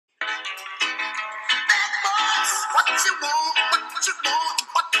you want, what you want,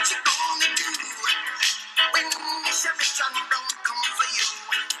 what you gonna do when Chevy John don't come for you?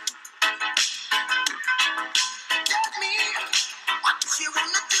 Tell me what you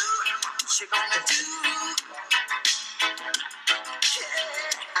wanna do, what you gonna do?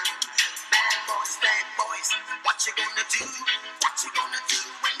 Yeah. Bad boys, what you gonna do? What you gonna do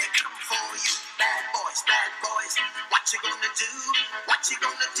when they come for you? Bad boys, what you gonna do? What you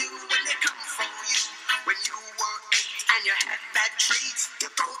gonna do when they come for you? When you were 8 and you had bad traits, you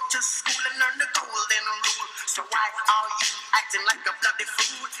go to school and learn the golden rule. So why are you acting like a bloody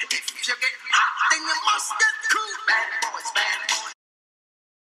fool? If you get hot, then you must get cool. Bad boys, bad boys.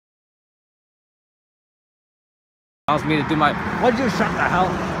 Allows me to do my. What'd you shut the hell?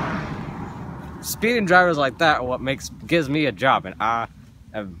 Speeding drivers like that are what gives me a job, and I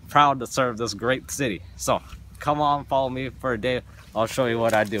am proud to serve this great city. So come on, follow me for a day. I'll show you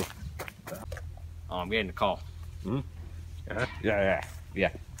what I do. Oh, I'm getting a call. Yeah.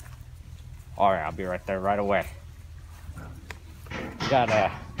 All right, I'll be right there right away. We got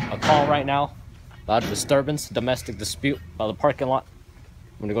a call right now about a disturbance, domestic dispute by the parking lot.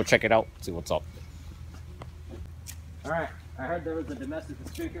 I'm gonna go check it out, see what's up. All right, I heard there was a domestic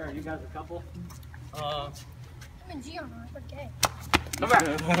dispute here. Are you guys a couple? I'm in G on okay. Come back.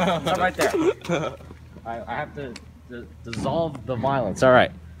 Come right there. I have to dissolve the violence. All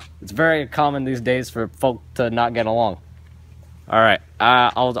right. It's very common these days for folk to not get along. All right.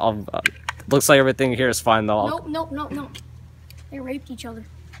 I'll looks like everything here is fine though. Nope. They raped each other.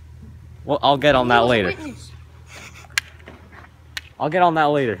 Well, I'll get on that later. I'll get on that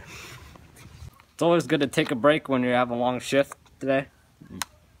later. It's always good to take a break when you have a long shift today.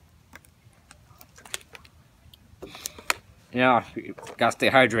 Yeah, you gotta stay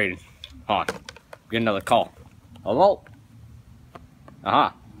hydrated. Hold on. Get another call. Hello?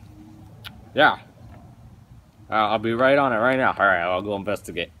 Yeah. I'll be right on it right now. Alright, I'll go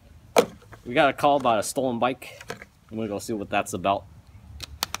investigate. We got a call about a stolen bike. I'm gonna go see what that's about.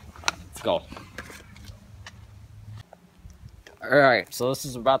 Let's go. Alright, so this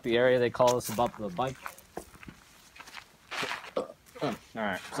is about the area they call us about the bike.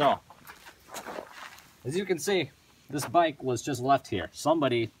 Alright, so as you can see, this bike was just left here.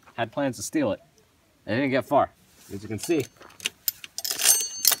 Somebody had plans to steal it. They didn't get far. As you can see.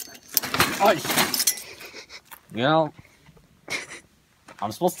 Oh, you know,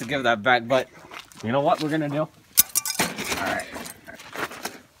 I'm supposed to give that back, but you know what we're gonna do? Alright.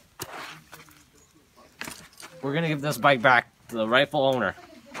 We're gonna give this bike back to the rightful owner.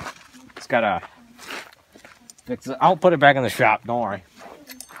 It's gotta fix it. I'll put it back in the shop, don't worry.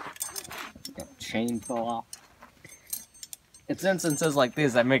 Chain fell off. It's instances like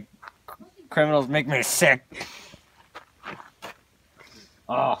these that make criminals make me sick.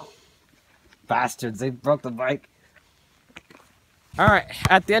 Oh, bastards, they broke the bike. Alright,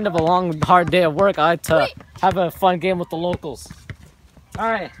 at the end of a long, hard day of work, I like to have a fun game with the locals.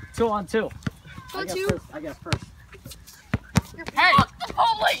 Alright, 2 on 2. I guess first. Hey! The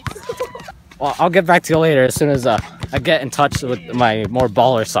police! Well, I'll get back to you later as soon as I get in touch with my more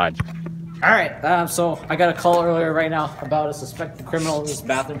baller side. Alright, so I got a call earlier right now about a suspected criminal in this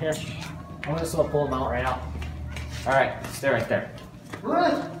bathroom here. I'm just gonna pull him out right now. Alright, stay right there.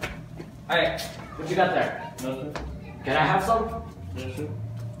 What? Alright, what you got there? Nothing. Can I have some? Nothing.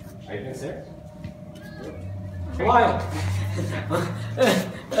 Are you being serious? Why?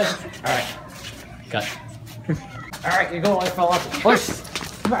 Alright, got it. Alright, you go, I fell off. Push!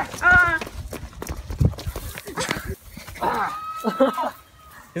 Come back.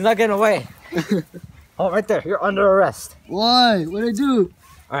 He's not getting away. Oh, right there. You're under arrest. Why? What'd I do?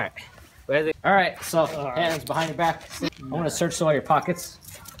 Alright. Alright, so hands behind your back. I'm gonna search some of your pockets.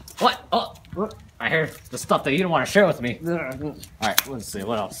 What? Oh! What? I heard the stuff that you didn't want to share with me. Alright, let's see.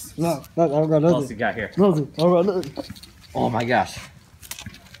 What else? No, I don't got What else nothing. you got here? Nothing. I don't got nothing. Oh my gosh.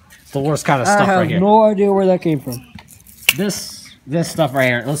 It's the worst kind of stuff right here. I have no idea where that came from. This stuff right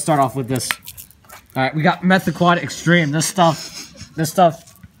here. Let's start off with this. Alright, we got Methaquad Extreme. This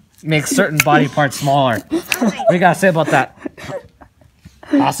stuff makes certain body parts smaller. What do you gotta say about that?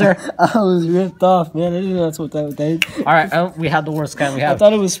 Officer? I was ripped off, man. I didn't know that's what that did. Alright, we had the worst kind. I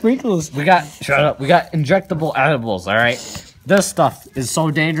thought it was sprinkles. We got, shut up. We got injectable edibles, alright? This stuff is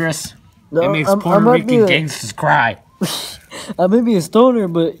so dangerous. No, it makes Puerto Rican gangsters cry. I may be a stoner,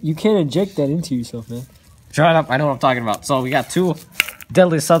 but you can't inject that into yourself, man. Shut up. I know what I'm talking about. So we got 2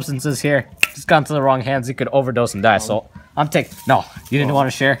 deadly substances here. Just got into the wrong hands. You could overdose and die. So I'm taking... No, you didn't want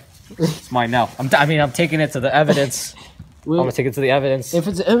to share? It's mine now. I'm taking it to the evidence. Well, I'm gonna take it to the evidence. If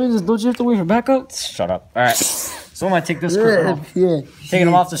it's evidence, don't you have to wait for backup? Shut up. All right. So I'm gonna take this criminal. Yeah. Taking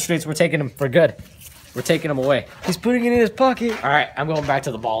him off the streets. We're taking him for good. We're taking them away. He's putting it in his pocket. All right, I'm going back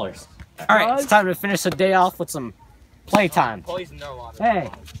to the ballers. All right, it's time to finish the day off with some playtime. Poison no water. Hey,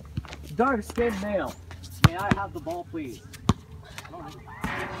 dark-skinned male, may I have the ball, please?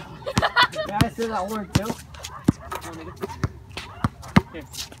 May I say that word too? Here.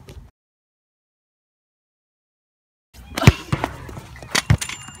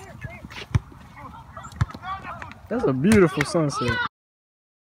 That's a beautiful sunset.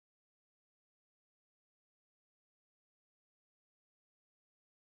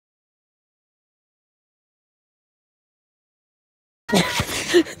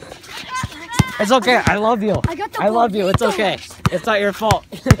 It's okay. I love you. I love you. It's burrito. okay. It's not your fault.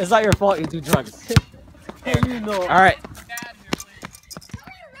 It's not your fault you do drugs. Hey, you know. All right.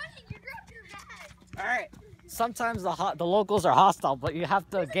 All right. Sometimes the locals are hostile, but you have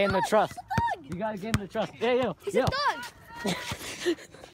to gain the trust. You gotta gain the trust. Yeah, He's yo. a dog.